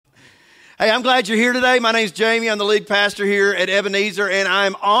Hey, I'm glad you're here today. My name's Jamie. I'm the lead pastor here at Ebenezer, and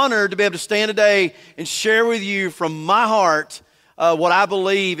I'm honored to be able to stand today and share with you from my heart what I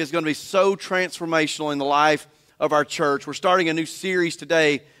believe is going to be so transformational in the life of our church. We're starting a new series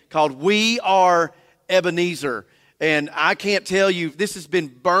today called We Are Ebenezer, and I can't tell you, this has been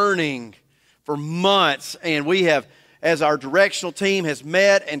burning for months, and we have, as our directional team has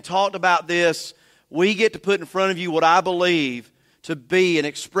met and talked about this, we get to put in front of you what I believe to be an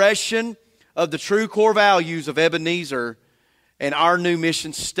expression of the true core values of Ebenezer and our new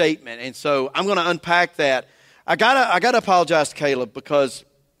mission statement. And so I'm going to unpack that. I gotta apologize to Caleb, because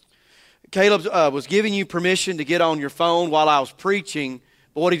Caleb was giving you permission to get on your phone while I was preaching,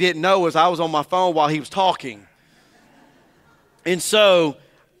 but what he didn't know was I was on my phone while he was talking. And so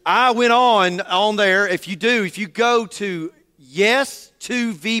I went on there. If you go to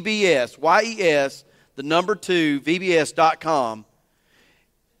yes2VBS, YES, the number 2, VBS.com,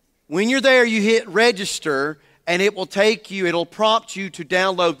 when you're there, you hit register, and it'll prompt you to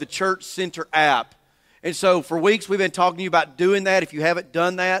download the Church Center app. And so for weeks, we've been talking to you about doing that. If you haven't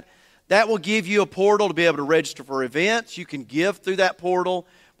done that, that will give you a portal to be able to register for events. You can give through that portal.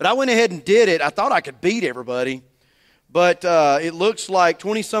 But I went ahead and did it. I thought I could beat everybody. But it looks like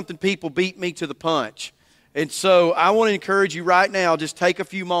 20-something people beat me to the punch. And so I want to encourage you right now, just take a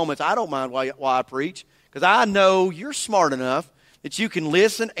few moments. I don't mind while I preach, because I know you're smart enough that you can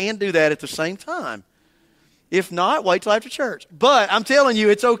listen and do that at the same time. If not, wait till after church. But I'm telling you,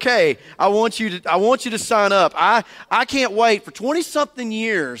 it's okay. I want you to sign up. I can't wait. For 20-something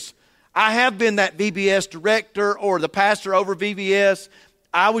years, I have been that VBS director or the pastor over VBS.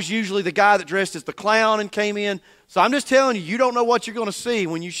 I was usually the guy that dressed as the clown and came in. So I'm just telling you, you don't know what you're going to see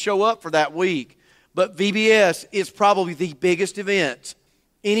when you show up for that week. But VBS is probably the biggest event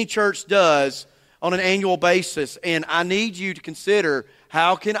any church does on an annual basis. And I need you to consider,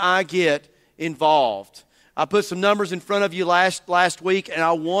 how can I get involved? I put some numbers in front of you last week, and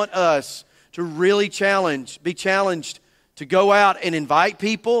I want us to really be challenged to go out and invite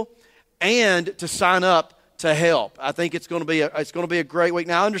people and to sign up to help. I think it's going to be a great week.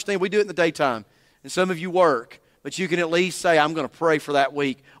 Now, I understand we do it in the daytime, and some of you work, but you can at least say, I'm going to pray for that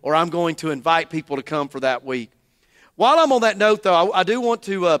week, or I'm going to invite people to come for that week. While I'm on that note, though, I do want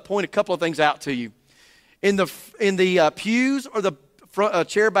to point a couple of things out to you. In the pews or the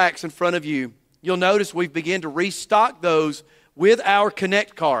chair backs in front of you, you'll notice we've begun to restock those with our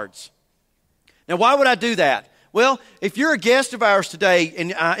Connect cards. Now, why would I do that? Well, if you're a guest of ours today,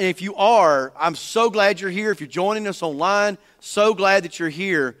 and if you are, I'm so glad you're here. If you're joining us online, so glad that you're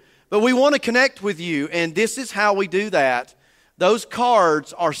here. But we want to connect with you, and this is how we do that. Those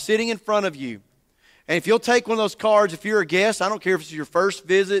cards are sitting in front of you. And if you'll take one of those cards, if you're a guest, I don't care if it's your first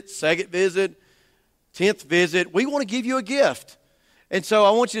visit, second visit, 10th visit, we want to give you a gift. And so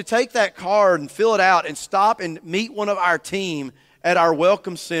I want you to take that card and fill it out and stop and meet one of our team at our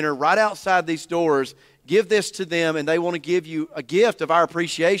Welcome Center right outside these doors. Give this to them, and they want to give you a gift of our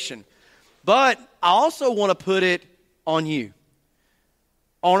appreciation. But I also want to put it on you,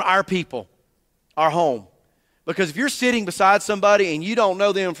 on our people, our home. Because if you're sitting beside somebody and you don't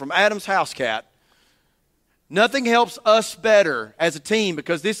know them from Adam's house cat, nothing helps us better as a team,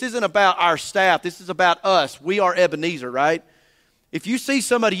 because this isn't about our staff. This is about us. We are Ebenezer, right? If you see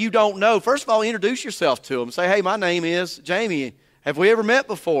somebody you don't know, first of all, introduce yourself to them. Say, hey, my name is Jamie. Have we ever met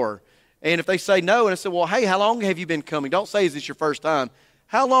before? And if they say no, and I say, well, hey, how long have you been coming? Don't say, is this your first time?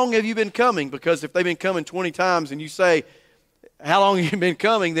 How long have you been coming? Because if they've been coming 20 times and you say, how long have you been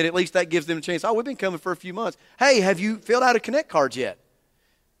coming, then at least that gives them a chance. Oh, we've been coming for a few months. Hey, have you filled out a Connect card yet?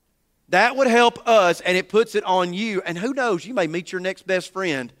 That would help us, and it puts it on you. And who knows, you may meet your next best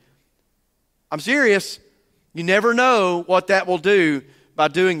friend. I'm serious. You never know what that will do by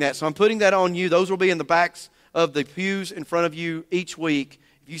doing that. So I'm putting that on you. Those will be in the backs of the pews in front of you each week.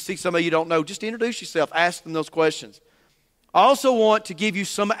 If you see somebody you don't know, just introduce yourself. Ask them those questions. I also want to give you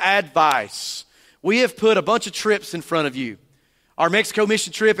some advice. We have put a bunch of trips in front of you. Our Mexico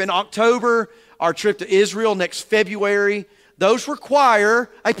mission trip in October, our trip to Israel next February, those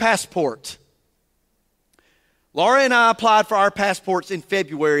require a passport. Laura and I applied for our passports in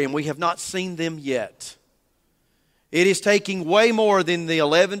February, and we have not seen them yet. It is taking way more than the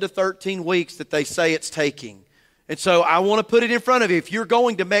 11 to 13 weeks that they say it's taking. And so I want to put it in front of you. If you're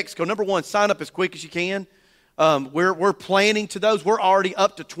going to Mexico, number one, sign up as quick as you can. We're planning to those. We're already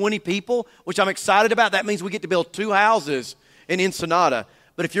up to 20 people, which I'm excited about. That means we get to build 2 houses in Ensenada.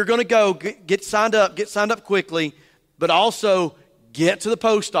 But if you're going to go, get signed up quickly, but also get to the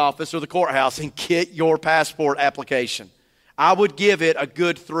post office or the courthouse and get your passport application. I would give it a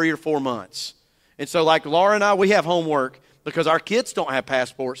good 3 or 4 months. And so like Laura and I, we have homework because our kids don't have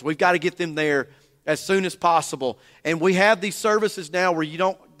passports. We've got to get them there as soon as possible. And we have these services now where you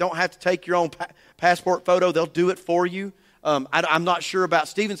don't have to take your own passport photo. They'll do it for you. I'm not sure about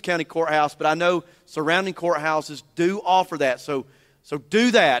Stevens County Courthouse, but I know surrounding courthouses do offer that. So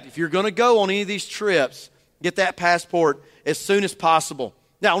do that. If you're going to go on any of these trips, get that passport as soon as possible.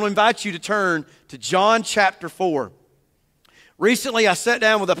 Now, I want to invite you to turn to John chapter 4. Recently, I sat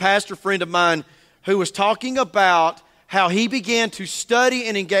down with a pastor friend of mine who was talking about how he began to study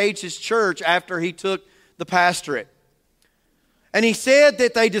and engage his church after he took the pastorate. And he said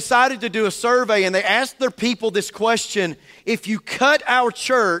that they decided to do a survey, and they asked their people this question: if you cut our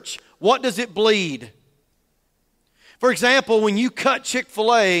church, what does it bleed? For example, when you cut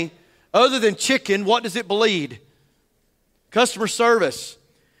Chick-fil-A, other than chicken, what does it bleed? Customer service.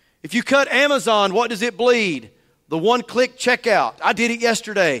 If you cut Amazon, what does it bleed? The one-click checkout. I did it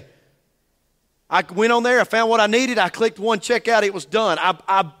yesterday. I went on there, I found what I needed, I clicked one checkout, it was done.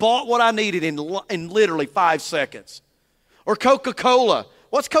 I bought what I needed in literally 5 seconds. Or Coca-Cola.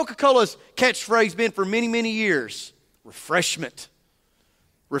 What's Coca-Cola's catchphrase been for many, many years? Refreshment.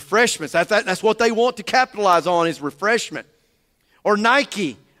 Refreshments. That's what they want to capitalize on, is refreshment. Or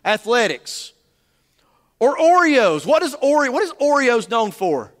Nike, athletics. Or Oreos. What is Oreos known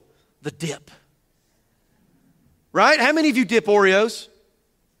for? The dip. Right? How many of you dip Oreos?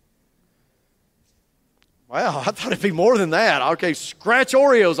 Wow, I thought it'd be more than that. Okay, scratch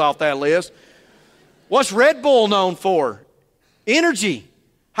Oreos off that list. What's Red Bull known for? Energy.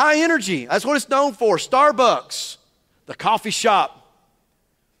 High energy. That's what it's known for. Starbucks. The coffee shop.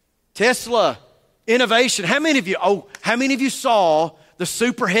 Tesla. Innovation. How many of you saw the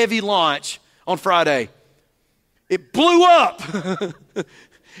super heavy launch on Friday? It blew up.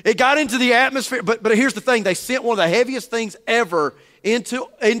 It got into the atmosphere. But here's the thing. They sent one of the heaviest things ever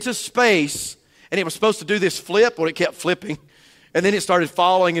into space. And it was supposed to do this flip, well, it kept flipping. And then it started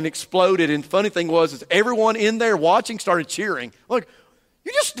falling and exploded. And the funny thing was everyone in there watching started cheering. Like,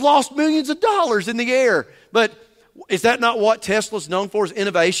 you just lost millions of dollars in the air. But is that not what Tesla's known for, is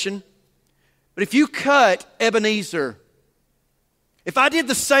innovation? But if you cut Ebenezer, if I did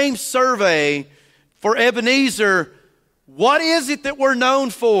the same survey for Ebenezer, what is it that we're known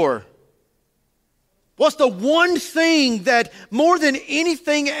for? What's the one thing that more than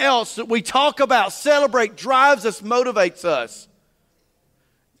anything else that we talk about, celebrate, drives us, motivates us?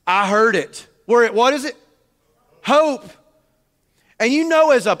 I heard it. What is it? Hope. And you know,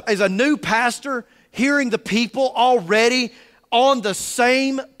 as a new pastor, hearing the people already on the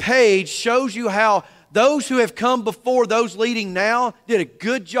same page shows you how those who have come before, those leading now, did a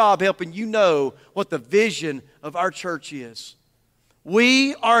good job helping you know what the vision of our church is.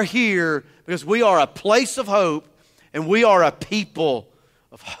 We are here because we are a place of hope, and we are a people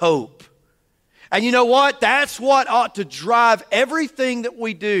of hope. And you know what? That's what ought to drive everything that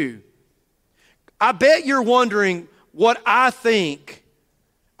we do. I bet you're wondering what I think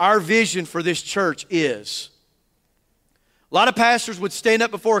our vision for this church is. A lot of pastors would stand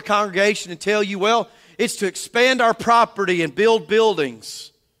up before a congregation and tell you, well, it's to expand our property and build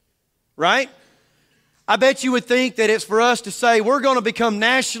buildings, right? I bet you would think that it's for us to say we're going to become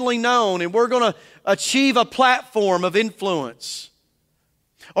nationally known and we're going to achieve a platform of influence.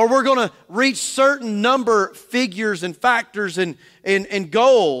 Or we're going to reach certain number figures and factors and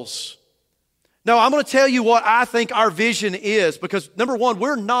goals. No, I'm going to tell you what I think our vision is, because number one,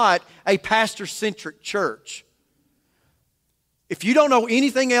 we're not a pastor-centric church. If you don't know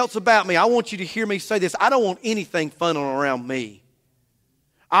anything else about me, I want you to hear me say this. I don't want anything funneling around me.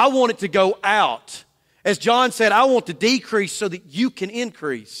 I want it to go out. As John said, I want to decrease so that you can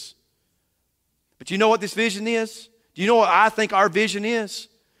increase. But you know what this vision is? Do you know what I think our vision is?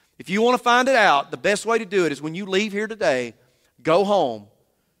 If you want to find it out, the best way to do it is when you leave here today, go home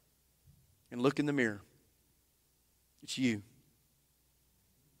and look in the mirror. It's you.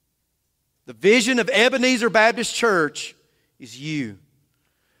 The vision of Ebenezer Baptist Church is you.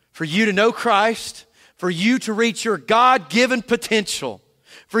 For you to know Christ, for you to reach your God-given potential,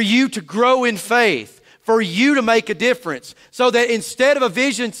 for you to grow in faith, for you to make a difference, so that instead of a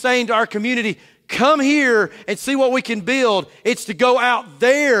vision saying to our community, come here and see what we can build, it's to go out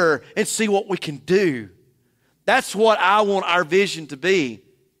there and see what we can do. That's what I want our vision to be.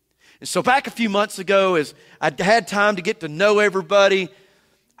 And so back a few months ago, as I had time to get to know everybody,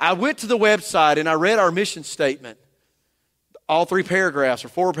 I went to the website and I read our mission statement. All 3 paragraphs or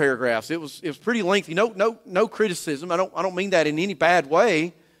 4 paragraphs. It was pretty lengthy. No criticism. I don't mean that in any bad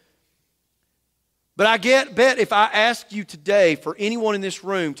way. But I bet if I ask you today, for anyone in this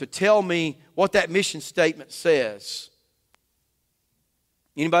room, to tell me what that mission statement says.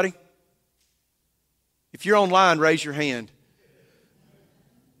 Anybody? If you're online, raise your hand.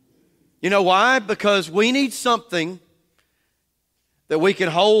 You know why? Because we need something that we can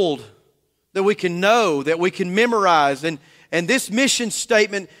hold, that we can know, that we can memorize. And this mission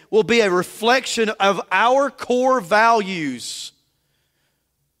statement will be a reflection of our core values.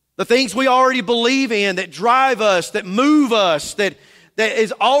 The things we already believe in, that drive us, that move us, that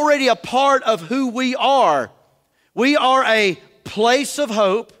is already a part of who we are. We are a place of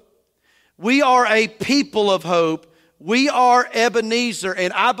hope. We are a people of hope. We are Ebenezer.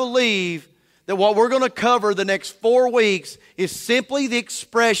 And I believe that what we're going to cover the next 4 weeks is simply the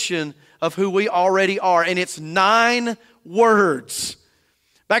expression of who we already are. And it's 9 words.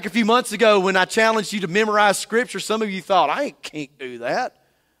 Back a few months ago when I challenged you to memorize Scripture, some of you thought, I can't do that.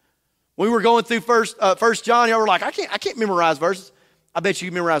 We were going through First John, y'all were like, I can't memorize verses. I bet you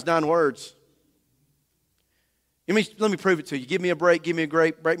can memorize 9 words. Let me prove it to you. Give me a break, give me a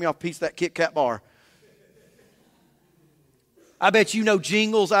grape, break me off a piece of that Kit Kat bar. I bet you know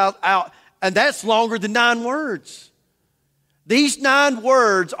jingles out, and that's longer than 9 words. These 9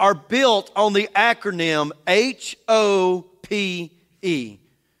 words are built on the acronym HOPE.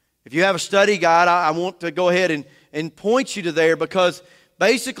 If you have a study guide, I want to go ahead and point you to there, because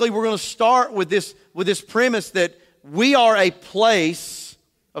basically we're going to start with this premise that we are a place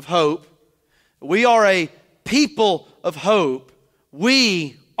of hope. We are a people of hope.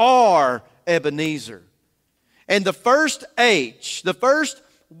 We are Ebenezer. And the first H, the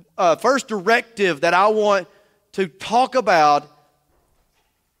first directive that I want to talk about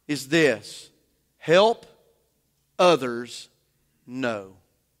is this: help others know.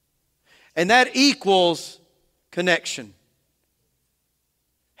 And that equals connection.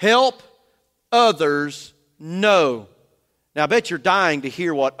 Help others know. Now, I bet you're dying to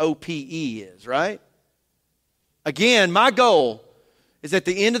hear what OPE is, right? Again, my goal is at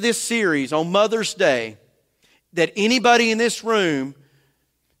the end of this series on Mother's Day that anybody in this room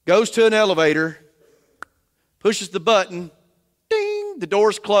goes to an elevator, pushes the button, ding, the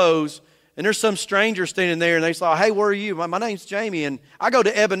doors close, and there's some stranger standing there, and they say, hey, where are you? My name's Jamie, and I go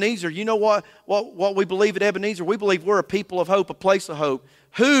to Ebenezer. You know what we believe at Ebenezer? We believe we're a people of hope, a place of hope.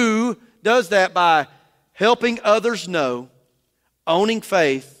 Who does that? By helping others know, owning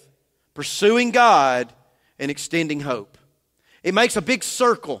faith, pursuing God, and extending hope. It makes a big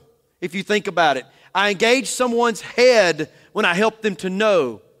circle if you think about it. I engage someone's head when I help them to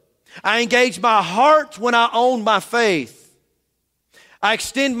know. I engage my heart when I own my faith. I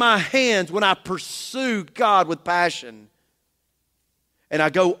extend my hands when I pursue God with passion. And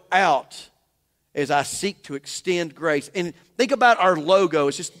I go out as I seek to extend grace. And think about our logo.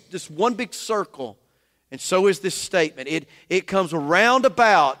 It's just this one big circle. And so is this statement. It comes around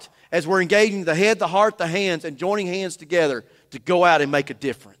about as we're engaging the head, the heart, the hands, and joining hands together to go out and make a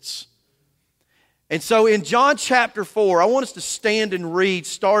difference. And so in John chapter 4, I want us to stand and read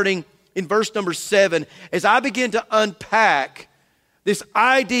starting in verse number 7 as I begin to unpack this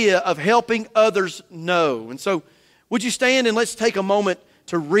idea of helping others know. And so would you stand and let's take a moment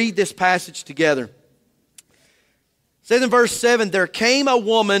to read this passage together. It says in verse 7, there came a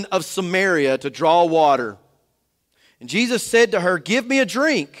woman of Samaria to draw water. And Jesus said to her, give me a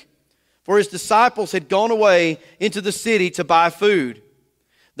drink. For his disciples had gone away into the city to buy food.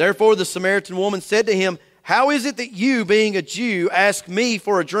 Therefore the Samaritan woman said to him, how is it that you, being a Jew, ask me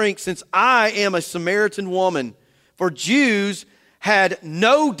for a drink, since I am a Samaritan woman? For Jews had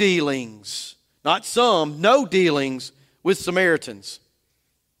no dealings, not some, no dealings with Samaritans.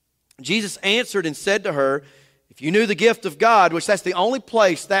 Jesus answered and said to her, if you knew the gift of God, which that's the only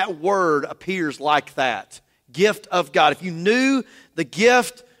place that word appears like that, gift of God. If you knew the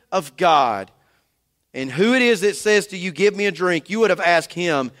gift of God and who it is that says to you, give me a drink, you would have asked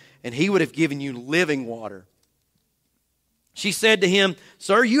him and he would have given you living water. She said to him,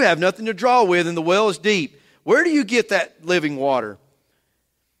 sir, you have nothing to draw with and the well is deep. Where do you get that living water?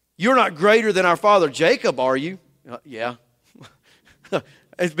 You're not greater than our father Jacob, are you? Yeah.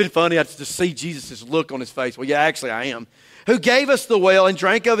 It's been funny to see Jesus' look on his face. Well, yeah, actually I am. Who gave us the well and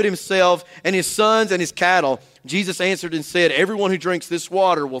drank of it himself and his sons and his cattle? Jesus answered and said, everyone who drinks this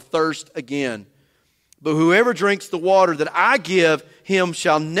water will thirst again. But whoever drinks the water that I give him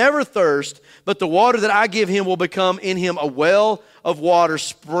shall never thirst, but the water that I give him will become in him a well of water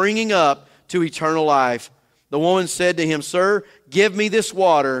springing up to eternal life. The woman said to him, sir, give me this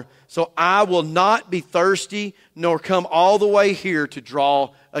water so I will not be thirsty nor come all the way here to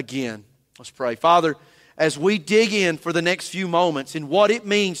draw again. Let's pray. Father, as we dig in for the next few moments in what it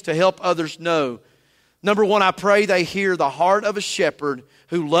means to help others know, number one, I pray they hear the heart of a shepherd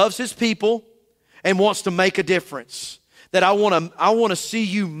who loves his people and wants to make a difference. that I want to see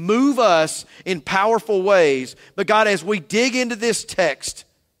you move us in powerful ways. But God, as we dig into this text,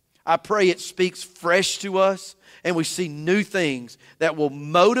 I pray it speaks fresh to us and we see new things that will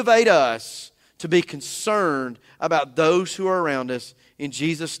motivate us to be concerned about those who are around us. In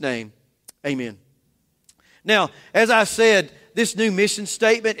Jesus' name, amen. Now, as I said, this new mission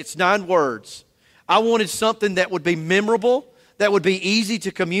statement, it's 9 words. I wanted something that would be memorable, that would be easy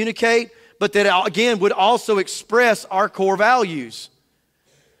to communicate, but that, again, would also express our core values.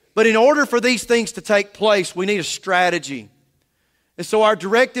 But in order for these things to take place, we need a strategy. And so our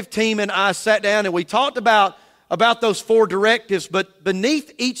directive team and I sat down and we talked about those 4 directives, but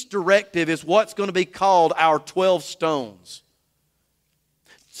beneath each directive is what's going to be called our 12 stones.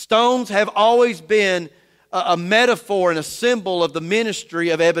 Stones have always been a metaphor and a symbol of the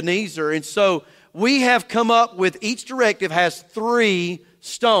ministry of Ebenezer. And so we have come up with, each directive has 3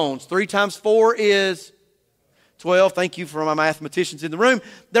 stones. 3 times 4 is 12. Thank you for my mathematicians in the room.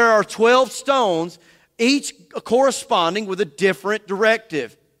 There are 12 stones, each corresponding with a different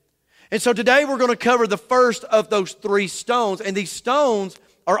directive. And so today we're going to cover the first of those 3 stones. And these stones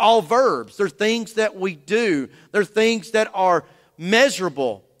are all verbs. They're things that we do. They're things that are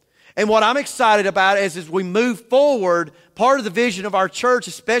measurable. And what I'm excited about is as we move forward, part of the vision of our church,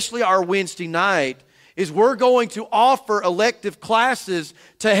 especially our Wednesday night, is we're going to offer elective classes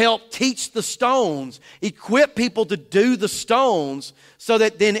to help teach the stones, equip people to do the stones, so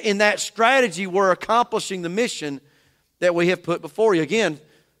that then in that strategy we're accomplishing the mission that we have put before you. Again,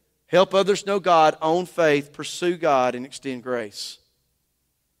 help others know God, own faith, pursue God, and extend grace.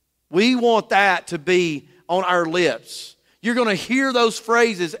 We want that to be on our lips. You're going to hear those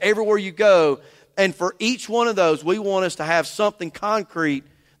phrases everywhere you go. And for each one of those, we want us to have something concrete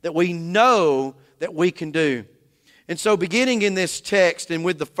that we know that we can do. And so beginning in this text and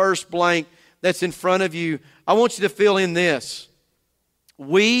with the first blank that's in front of you, I want you to fill in this.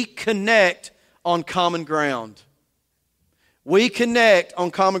 We connect on common ground. We connect on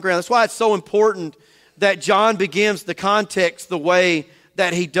common ground. That's why it's so important that John begins the context the way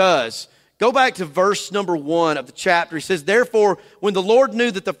that he does. Go back to verse number 1 of the chapter. He says, "Therefore, when the Lord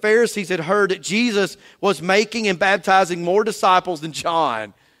knew that the Pharisees had heard that Jesus was making and baptizing more disciples than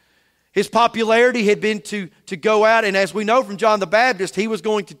John," his popularity had been to go out, and as we know from John the Baptist, he was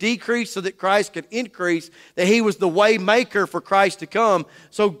going to decrease so that Christ could increase, that he was the way maker for Christ to come.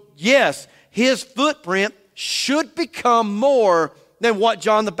 So yes, his footprint should become more than what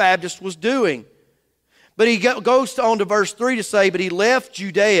John the Baptist was doing. But he goes on to verse 3 to say, "But he left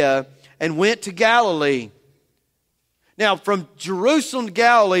Judea and went to Galilee." Now, from Jerusalem to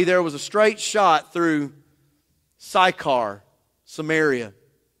Galilee, there was a straight shot through Sychar, Samaria.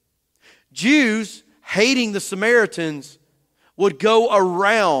 Jews, hating the Samaritans, would go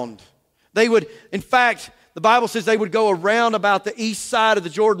around. They would, in fact, the Bible says they would go around about the east side of the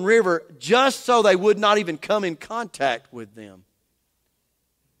Jordan River just so they would not even come in contact with them.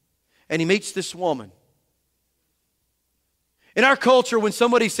 And he meets this woman. In our culture, when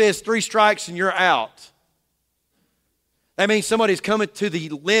somebody says 3 strikes and you're out, that means somebody's coming to the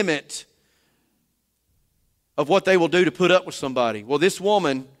limit of what they will do to put up with somebody. Well, this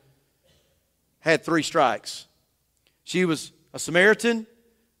woman had 3 strikes. She was a Samaritan.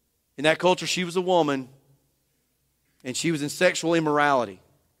 In that culture, she was a woman. And she was in sexual immorality.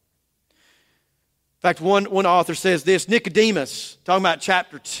 In fact, one author says this, Nicodemus, talking about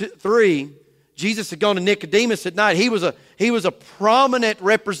chapter 3, Jesus had gone to Nicodemus at night. He was a prominent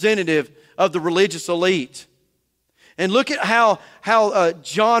representative of the religious elite. And look at how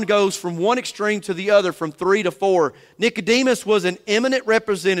John goes from one extreme to the other, from 3 to 4. Nicodemus was an eminent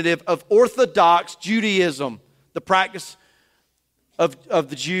representative of Orthodox Judaism, the practice of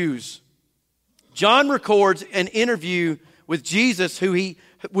the Jews. John records an interview with Jesus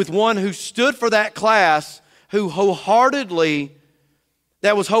with one who stood for that class,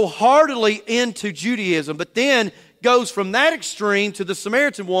 that was wholeheartedly into Judaism, but then goes from that extreme to the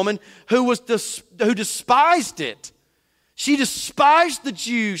Samaritan woman who despised it. She despised the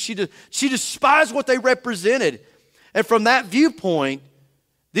Jews. She despised what they represented. And from that viewpoint,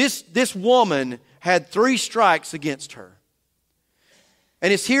 this woman had 3 strikes against her.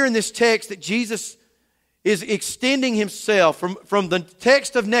 And it's here in this text that Jesus is extending himself from the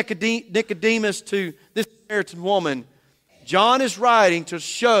text of Nicodemus to this Samaritan woman. John is writing to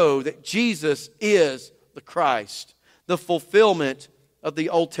show that Jesus is the Christ, the fulfillment of the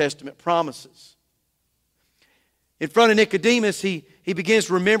Old Testament promises. In front of Nicodemus, he begins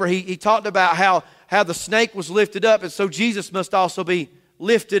to remember, he talked about how the snake was lifted up, and so Jesus must also be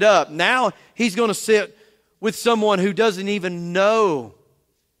lifted up. Now he's going to sit with someone who doesn't even know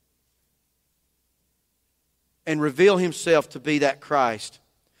and reveal himself to be that Christ.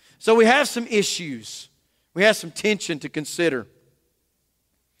 So we have some issues. We have some tension to consider.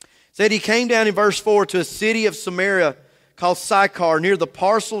 It said he came down in verse 4 to a city of Samaria called Sychar, near the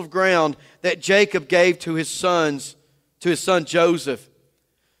parcel of ground that Jacob gave to his son Joseph.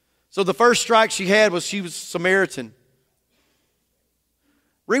 So the first strike she had was she was Samaritan.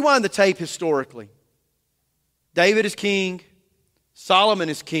 Rewind the tape historically. David is king. Solomon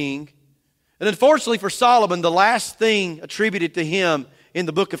is king. And unfortunately for Solomon, the last thing attributed to him in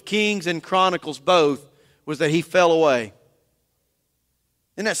the book of Kings and Chronicles both was that he fell away.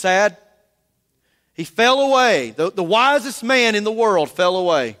 Isn't that sad? He fell away. The wisest man in the world fell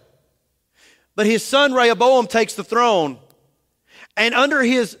away. But his son Rehoboam takes the throne. And under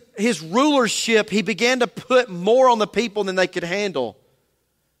his rulership, he began to put more on the people than they could handle.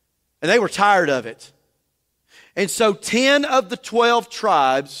 And they were tired of it. And so 10 of the 12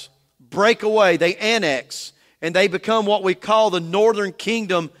 tribes break away. They annex. And they become what we call the northern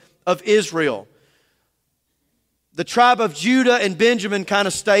kingdom of Israel. The tribe of Judah and Benjamin kind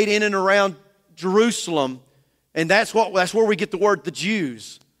of stayed in and around Jerusalem. And that's where we get the word the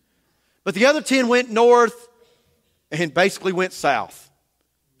Jews. But the other 10 went north and basically went south.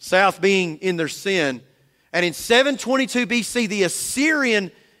 South being in their sin. And in 722 BC, the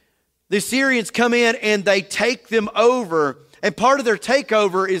Assyrians come in and they take them over. And part of their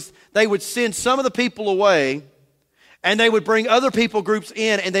takeover is they would send some of the people away and they would bring other people groups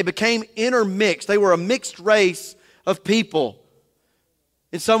in, and they became intermixed. They were a mixed race of people.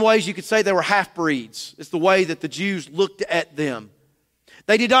 In some ways you could say they were half-breeds. It's the way that the Jews looked at them.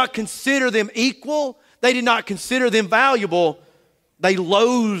 They did not consider them equal. They did not consider them valuable. They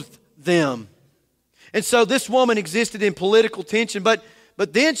loathed them. And so this woman existed in political tension, but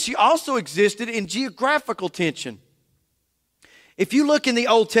then she also existed in geographical tension. If you look in the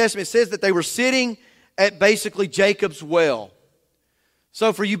Old Testament, it says that they were sitting at basically Jacob's well.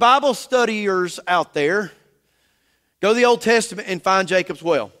 So for you Bible studiers out there, go to the Old Testament and find Jacob's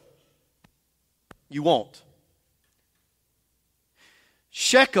well. You won't.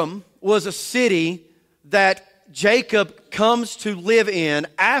 Shechem was a city that Jacob comes to live in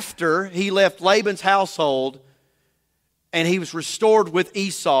after he left Laban's household and he was restored with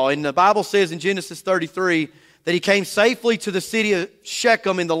Esau. And the Bible says in Genesis 33 that he came safely to the city of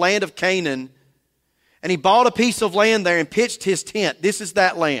Shechem in the land of Canaan, and he bought a piece of land there and pitched his tent. This is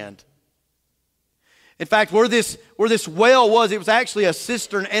that land. In fact, where this well was, it was actually a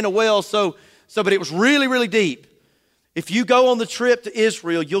cistern and a well, but it was really, really deep. If you go on the trip to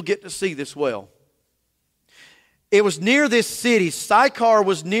Israel, you'll get to see this well. It was near this city. Sychar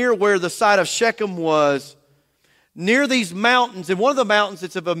was near where the site of Shechem was, near these mountains. And one of the mountains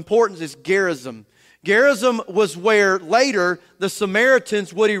that's of importance is Gerizim. Gerizim was where later the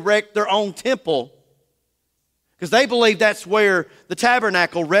Samaritans would erect their own temple, because they believed that's where the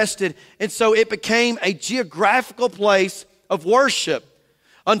tabernacle rested. And so it became a geographical place of worship.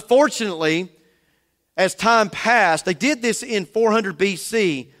 Unfortunately, as time passed, they did this in 400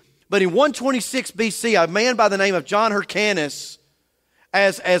 BC. But in 126 BC, a man by the name of John Hyrcanus,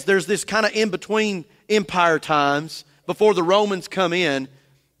 as there's this kind of in-between empire times before the Romans come in,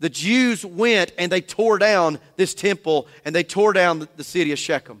 the Jews went and they tore down this temple and they tore down the city of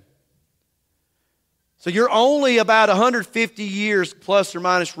Shechem. So you're only about 150 years plus or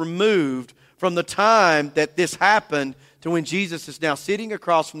minus removed from the time that this happened to when Jesus is now sitting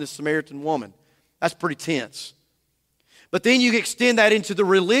across from this Samaritan woman. That's pretty tense. But then you extend that into the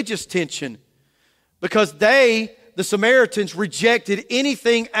religious tension, because the Samaritans, rejected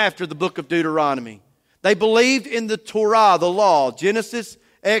anything after the book of Deuteronomy. They believed in the Torah, the law, Genesis,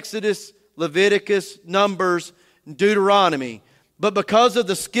 Exodus, Leviticus, Numbers, Deuteronomy. But because of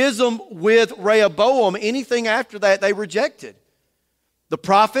the schism with Rehoboam, anything after that they rejected. The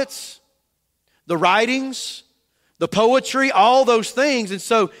prophets, the writings, the poetry, all those things. And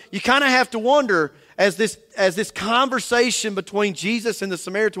so you kind of have to wonder, as this conversation between Jesus and the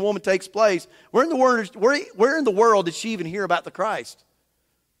Samaritan woman takes place, where in the world did she even hear about the Christ?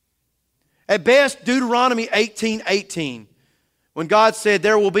 At best, Deuteronomy 18:18, when God said,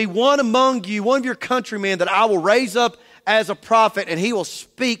 there will be one among you, one of your countrymen that I will raise up as a prophet, and he will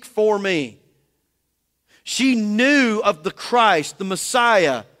speak for me. She knew of the Christ, the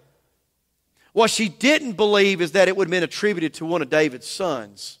Messiah. What she didn't believe is that it would have been attributed to one of David's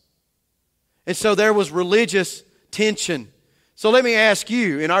sons. And so there was religious tension. So let me ask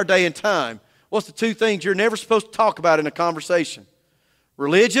you, in our day and time, what's the two things you're never supposed to talk about in a conversation?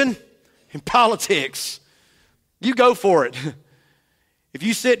 Religion and politics. You go for it. If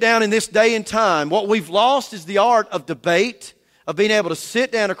you sit down in this day and time, what we've lost is the art of debate of being able to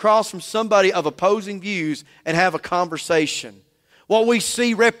sit down across from somebody of opposing views and have a conversation. What we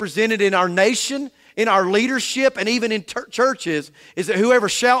see represented in our nation, in our leadership, and even in churches is that whoever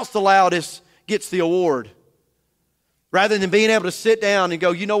shouts the loudest gets the award. Rather than being able to sit down and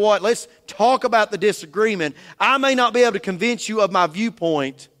go, you know what, let's talk about the disagreement. I may not be able to convince you of my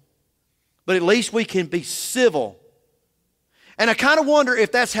viewpoint, but at least we can be civil. And I kind of wonder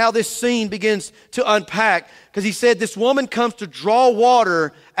if that's how this scene begins to unpack, because he said this woman comes to draw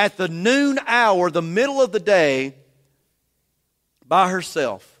water at the noon hour, the middle of the day, by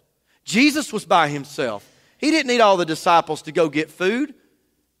herself. Jesus was by himself. He didn't need all the disciples to go get food.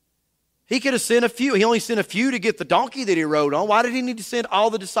 He could have sent a few. He only sent a few to get the donkey that he rode on. Why did he need to send all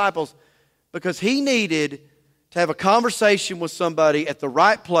the disciples? Because he needed to have a conversation with somebody at the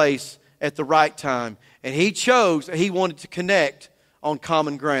right place at the right time. And he chose that he wanted to connect on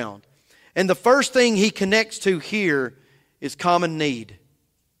common ground. And the first thing he connects to here is common need.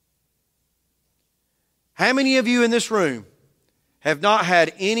 How many of you in this room have not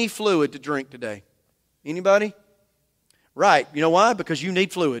had any fluid to drink today? Anybody? Right. You know why? Because you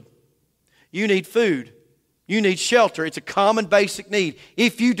need fluid. You need food. You need shelter. It's a common basic need.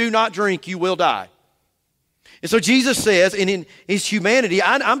 If you do not drink, you will die. And so Jesus says, and in his humanity,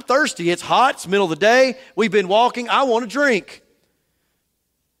 I'm thirsty. It's hot. It's the middle of the day. We've been walking. I want to drink.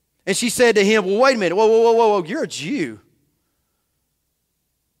 And she said to him, well, wait a minute. Whoa. You're a Jew.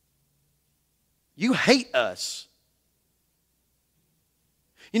 You hate us.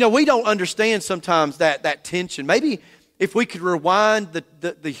 You know, we don't understand sometimes that tension. Maybe if we could rewind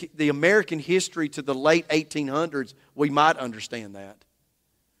the American history to the late 1800s, we might understand that.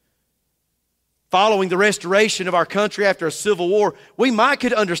 Following the restoration of our country after a civil war, we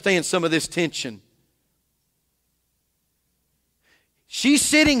could understand some of this tension. She's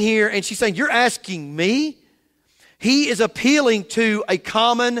sitting here and she's saying, you're asking me? He is appealing to a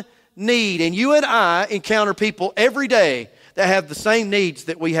common need. And you and I encounter people every day that have the same needs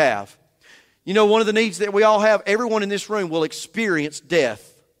that we have. You know, one of the needs that we all have, everyone in this room will experience death.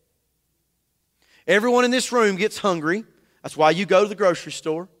 Everyone in this room gets hungry. That's why you go to the grocery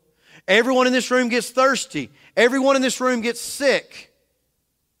store. Everyone in this room gets thirsty. Everyone in this room gets sick.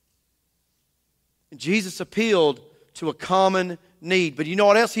 And Jesus appealed to a common need. But you know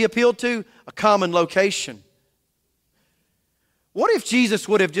what else he appealed to? A common location. What if Jesus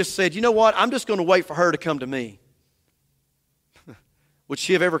would have just said, you know what, I'm just going to wait for her to come to me? Would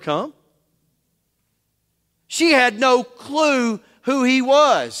she have ever come? She had no clue who he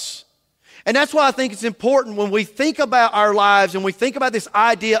was. And that's why I think it's important when we think about our lives and we think about this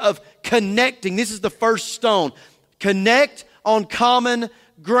idea of connecting. This is the first stone. Connect on common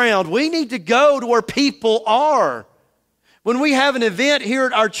ground. We need to go to where people are. When we have an event here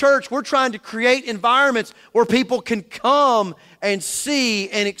at our church, we're trying to create environments where people can come and see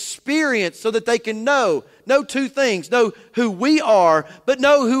and experience so that they can know two things. Know who we are, but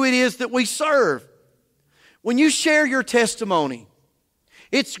know who it is that we serve. When you share your testimony,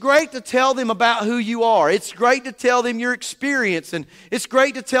 it's great to tell them about who you are. It's great to tell them your experience, and it's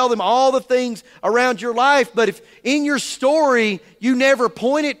great to tell them all the things around your life. But if in your story you never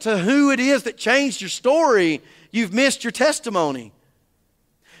point it to who it is that changed your story, you've missed your testimony.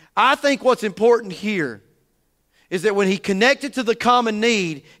 I think what's important here is that when he connected to the common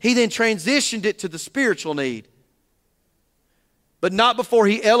need, he then transitioned it to the spiritual need. But not before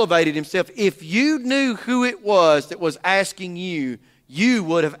he elevated himself. If you knew who it was that was asking you, you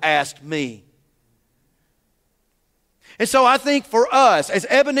would have asked me. And so I think for us, as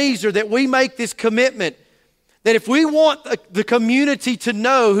Ebenezer, that we make this commitment that if we want the community to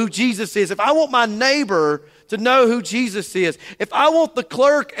know who Jesus is, if I want my neighbor to know who Jesus is, if I want the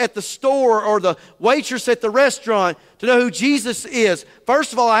clerk at the store or the waitress at the restaurant to know who Jesus is,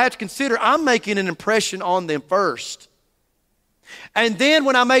 first of all, I have to consider I'm making an impression on them first. And then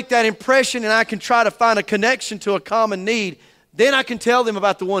when I make that impression and I can try to find a connection to a common need, then I can tell them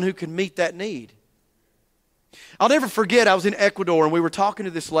about the one who can meet that need. I'll never forget, I was in Ecuador and we were talking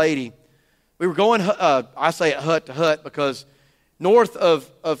to this lady. We were going, I say hut to hut because north of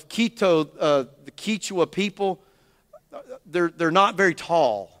Quito, the Quechua people, they're not very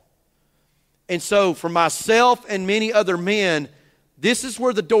tall. And so for myself and many other men, this is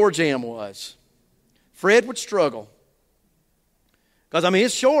where the door jamb was. Fred would struggle. Because,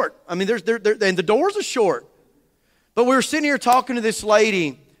 it's short. And the doors are short. But we were sitting here talking to this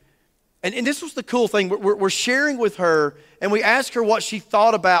lady, and this was the cool thing. We're sharing with her, and we asked her what she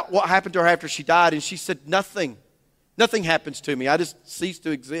thought about what happened to her after she died, and she said, nothing. Nothing happens to me. I just cease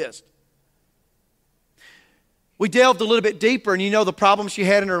to exist. We delved a little bit deeper, and you know the problem she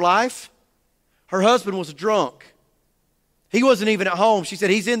had in her life? Her husband was a drunk. He wasn't even at home. She said,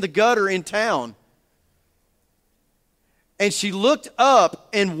 he's in the gutter in town. And she looked up,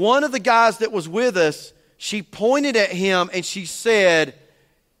 and one of the guys that was with us, she pointed at him and she said,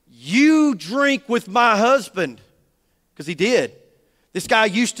 you drink with my husband. Because he did. This guy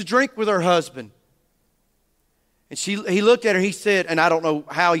used to drink with her husband. And he looked at her, he said, and I don't know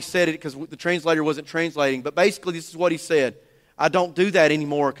how he said it because the translator wasn't translating, but basically this is what he said. I don't do that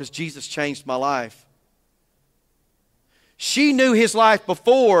anymore because Jesus changed my life. She knew his life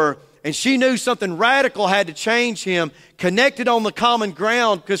before, and she knew something radical had to change him, connected on the common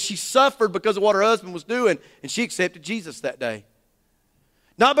ground because she suffered because of what her husband was doing, and she accepted Jesus that day.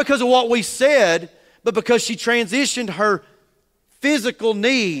 Not because of what we said, but because she transitioned her physical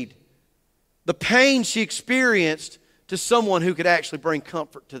need, the pain she experienced, to someone who could actually bring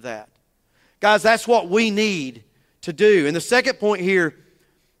comfort to that. Guys, that's what we need to do. And the second point here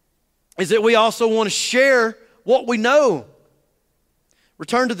is that we also want to share what we know.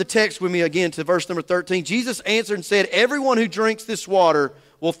 Return to the text with me again to verse number 13. Jesus answered and said, everyone who drinks this water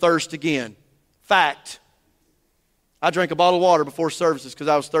will thirst again. Fact. I drank a bottle of water before services because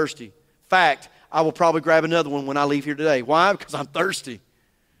I was thirsty. Fact. I will probably grab another one when I leave here today. Why? Because I'm thirsty.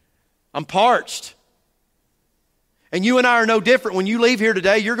 I'm parched. And you and I are no different. When you leave here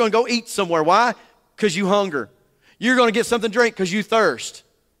today, you're going to go eat somewhere. Why? Because you hunger. You're going to get something to drink because you thirst.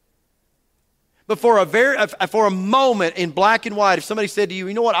 But for a moment in black and white, if somebody said to you,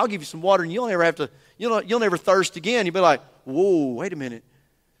 you know what, I'll give you some water and you'll never thirst again. You'll be like, whoa, wait a minute.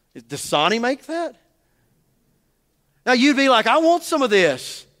 Does Sonny make that? Now you'd be like, I want some of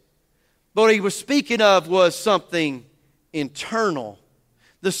this. But what he was speaking of was something internal.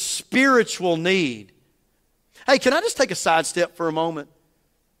 The spiritual need. Hey, can I just take a sidestep for a moment?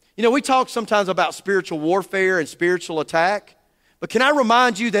 You know, we talk sometimes about spiritual warfare and spiritual attack. But can I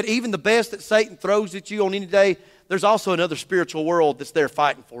remind you that even the best that Satan throws at you on any day, there's also another spiritual world that's there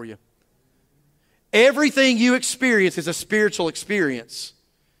fighting for you. Everything you experience is a spiritual experience.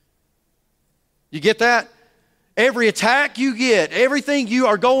 You get that? Every attack you get, everything you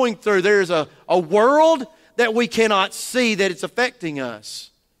are going through, there's a world that we cannot see that it's affecting us.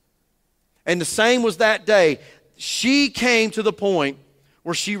 And the same was that day. She came to the point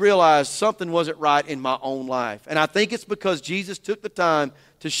where she realized something wasn't right in my own life. And I think it's because Jesus took the time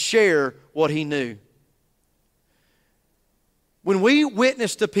to share what he knew. When we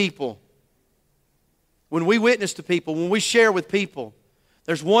witness to people, when we share with people,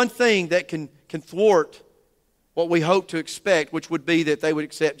 there's one thing that can thwart what we hope to expect, which would be that they would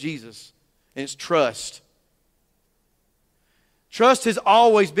accept Jesus. And it's trust. Trust has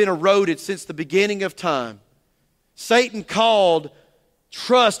always been eroded since the beginning of time. Satan called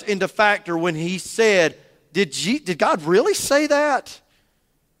trust into factor when he said, did God really say that?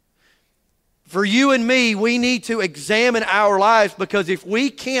 For you and me, we need to examine our lives, because if we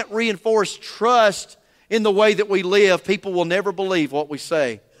can't reinforce trust in the way that we live, people will never believe what we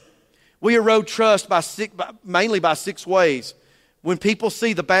say. We erode trust mainly by 6 ways. When people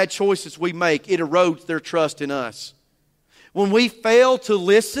see the bad choices we make, it erodes their trust in us. When we fail to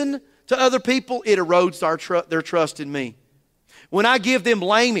listen to other people, it erodes their trust in me. When I give them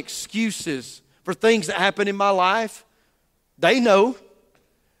lame excuses for things that happen in my life, they know.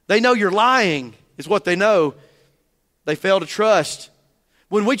 They know you're lying is what they know. They fail to trust.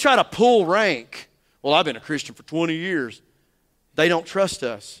 When we try to pull rank, well, I've been a Christian for 20 years. They don't trust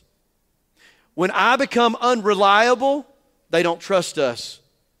us. When I become unreliable, they don't trust us.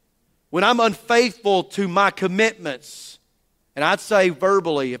 When I'm unfaithful to my commitments, and I'd say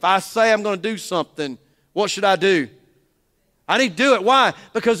verbally, if I say I'm going to do something, what should I do? I need to do it. Why?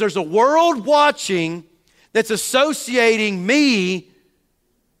 Because there's a world watching that's associating me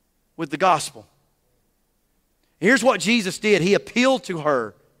with the gospel. Here's what Jesus did. He appealed to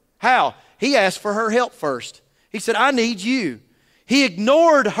her. How? He asked for her help first. He said, I need you. He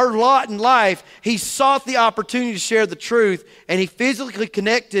ignored her lot in life. He sought the opportunity to share the truth, and he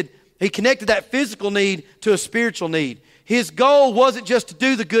connected that physical need to a spiritual need. His goal wasn't just to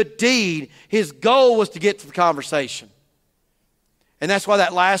do the good deed. His goal was to get to the conversation. And that's why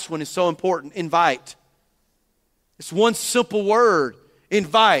that last one is so important. Invite. It's one simple word.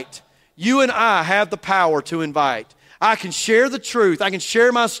 Invite. You and I have the power to invite. I can share the truth. I can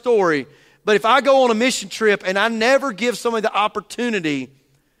share my story. But if I go on a mission trip and I never give somebody the opportunity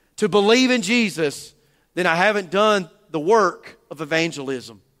to believe in Jesus, then I haven't done the work of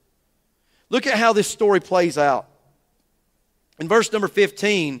evangelism. Look at how this story plays out. In verse number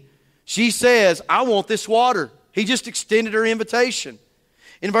 15, she says, I want this water. He just extended her invitation.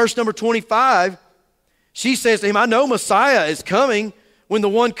 In verse number 25, she says to him, I know Messiah is coming. When the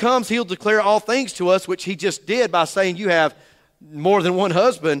one comes, he'll declare all things to us, which he just did by saying you have more than one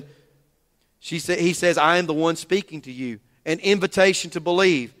husband. He says, I am the one speaking to you. An invitation to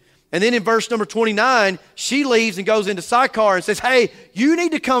believe. And then in verse number 29, she leaves and goes into Sychar and says, hey, you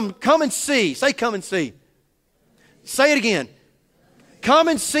need to come and see. Say, come and see. Say it again. Come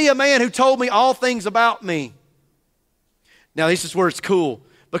and see a man who told me all things about me. Now, this is where it's cool,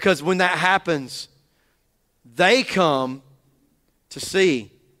 because when that happens, they come to see.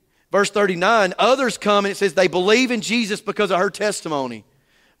 Verse 39, others come and it says they believe in Jesus because of her testimony.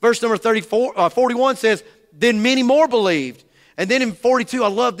 Verse number 41 says, then many more believed. And then in 42, I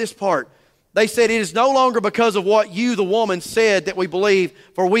love this part. They said, it is no longer because of what you, the woman, said that we believe,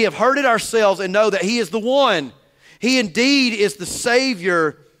 for we have heard it ourselves and know that he is the one. He indeed is the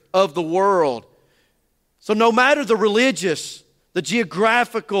Savior of the world. So no matter the religious, the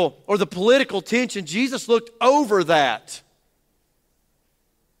geographical, or the political tension, Jesus looked over that.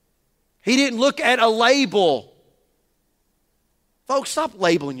 He didn't look at a label. Folks, stop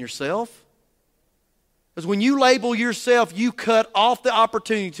labeling yourself. Because when you label yourself, you cut off the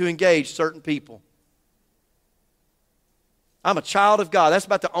opportunity to engage certain people. I'm a child of God. That's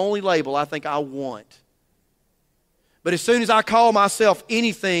about the only label I think I want. But as soon as I call myself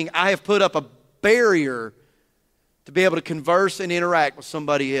anything, I have put up a barrier to be able to converse and interact with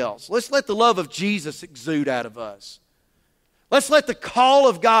somebody else. Let's let the love of Jesus exude out of us. Let's let the call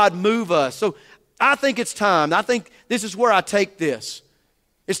of God move us. So I think it's time. I think this is where I take this.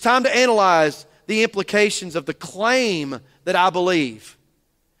 It's time to analyze the implications of the claim that I believe.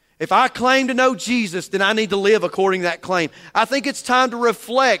 If I claim to know Jesus, then I need to live according to that claim. I think it's time to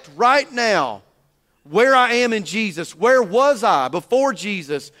reflect right now where I am in Jesus. Where was I before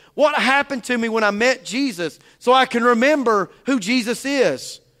Jesus? What happened to me when I met Jesus so I can remember who Jesus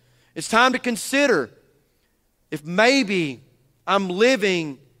is? It's time to consider if maybe I'm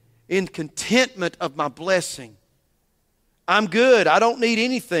living in contentment of my blessing. I'm good. I don't need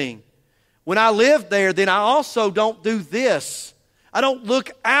anything. When I live there, then I also don't do this. I don't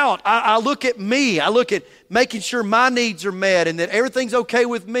look out. I look at me. I look at making sure my needs are met and that everything's okay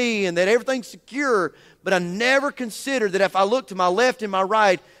with me and that everything's secure. But I never consider that if I look to my left and my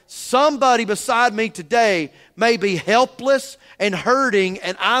right, somebody beside me today may be helpless and hurting,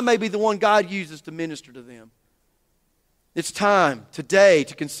 and I may be the one God uses to minister to them. It's time today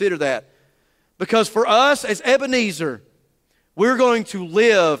to consider that. Because for us as Ebenezer, we're going to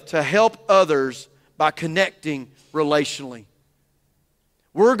live to help others by connecting relationally.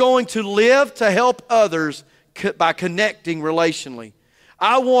 We're going to live to help others by connecting relationally.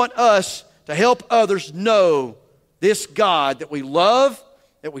 I want us to help others know this God that we love,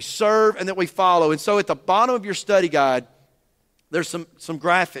 that we serve, and that we follow. And so at the bottom of your study guide, there's some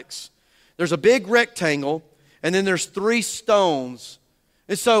graphics. There's a big rectangle, and then there's 3 stones.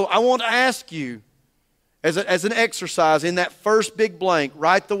 And so I want to ask you, as an exercise, in that first big blank,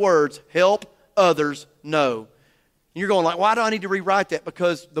 write the words, help others know. You're going like, why do I need to rewrite that?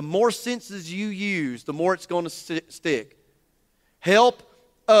 Because the more senses you use, the more it's going to stick. Help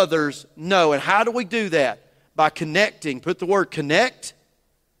others know. And how do we do that? By connecting. Put the word connect,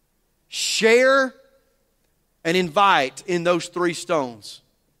 share, and invite in those 3 stones.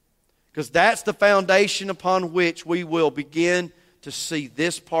 Because that's the foundation upon which we will begin to see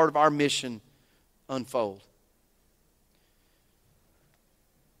this part of our mission unfold.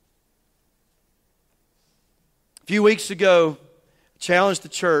 A few weeks ago, I challenged the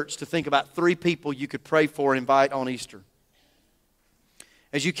church to think about 3 people you could pray for and invite on Easter.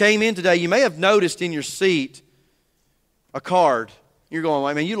 As you came in today, you may have noticed in your seat a card. You're going,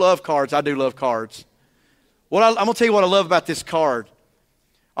 I mean, you love cards. I do love cards. I'm going to tell you what I love about this card.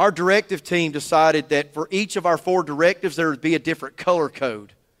 Our directive team decided that for each of our 4 directives, there would be a different color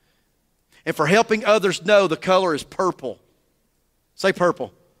code. And for helping others know, the color is purple. Say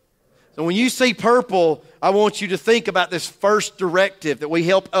purple. So when you see purple, I want you to think about this first directive that we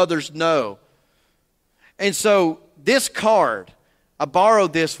help others know. And so this card, I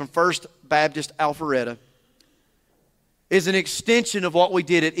borrowed this from First Baptist Alpharetta, is an extension of what we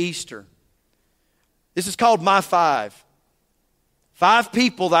did at Easter. This is called My 5. 5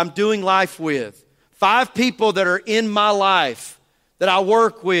 people that I'm doing life with. 5 people that are in my life that I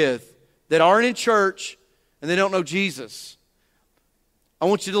work with that aren't in church and they don't know Jesus. I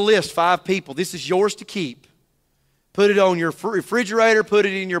want you to list 5 people. This is yours to keep. Put it on your refrigerator. Put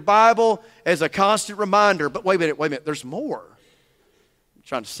it in your Bible as a constant reminder. But wait a minute. There's more. I'm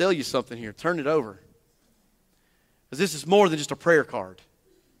trying to sell you something here. Turn it over. Because this is more than just a prayer card.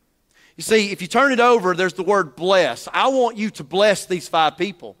 You see, if you turn it over, there's the word bless. I want you to bless these 5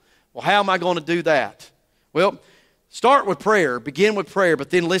 people. Well, how am I going to do that? Well, Start with prayer. Begin with prayer. But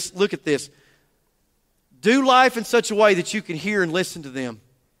then let's look at this. Do life in such a way that you can hear and listen to them.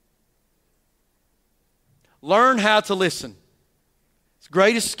 Learn how to listen. It's the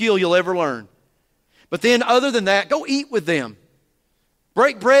greatest skill you'll ever learn. But then other than that, go eat with them.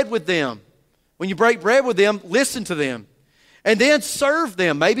 Break bread with them. When you break bread with them, listen to them. And then serve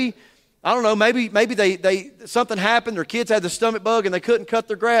them. Maybe, I don't know, maybe they something happened, their kids had the stomach bug and they couldn't cut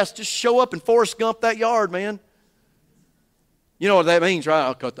their grass. Just show up and Forrest Gump that yard, man. You know what that means, right?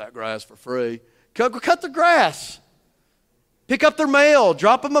 I'll cut that grass for free. Cut the grass. Pick up their mail.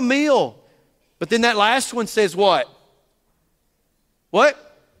 Drop them a meal. But then that last one says what? What?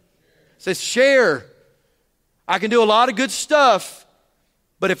 It says share. I can do a lot of good stuff,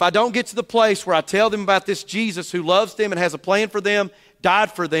 but if I don't get to the place where I tell them about this Jesus who loves them and has a plan for them,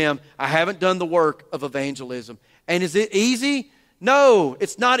 died for them, I haven't done the work of evangelism. And is it easy? No,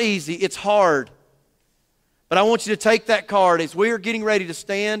 it's not easy. It's hard. But I want you to take that card as we are getting ready to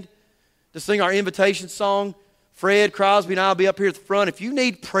stand to sing our invitation song. Fred, Crosby, and I will be up here at the front. If you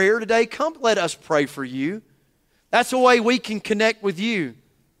need prayer today, come let us pray for you. That's the way we can connect with you.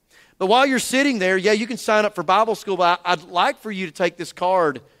 But while you're sitting there, yeah, you can sign up for Bible school, but I'd like for you to take this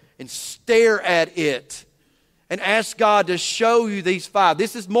card and stare at it and ask God to show you these 5.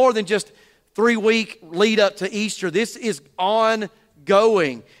 This is more than just 3-week lead up to Easter. This is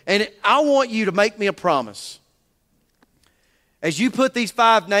ongoing. And I want you to make me a promise. As you put these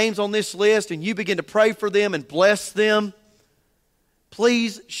 5 names on this list and you begin to pray for them and bless them,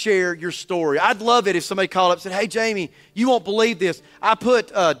 please share your story. I'd love it if somebody called up and said, hey, Jamie, you won't believe this. I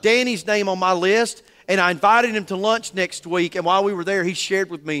put Danny's name on my list and I invited him to lunch next week. And while we were there, he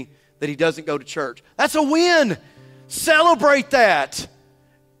shared with me that he doesn't go to church. That's a win. Celebrate that.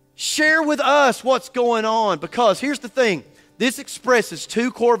 Share with us what's going on. Because here's the thing. This expresses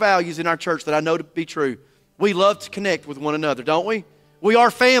 2 core values in our church that I know to be true. We love to connect with one another, don't we? We are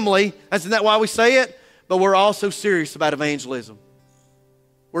family. Isn't that why we say it? But we're also serious about evangelism.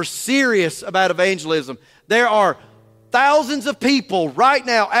 We're serious about evangelism. There are thousands of people right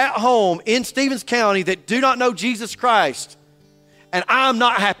now at home in Stevens County that do not know Jesus Christ. And I'm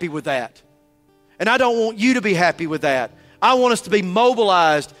not happy with that. And I don't want you to be happy with that. I want us to be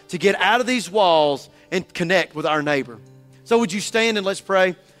mobilized to get out of these walls and connect with our neighbor. So would you stand and let's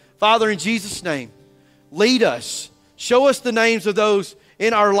pray? Father, in Jesus' name, lead us. Show us the names of those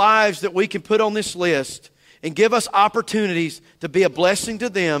in our lives that we can put on this list and give us opportunities to be a blessing to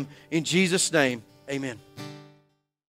them. In Jesus' name, amen.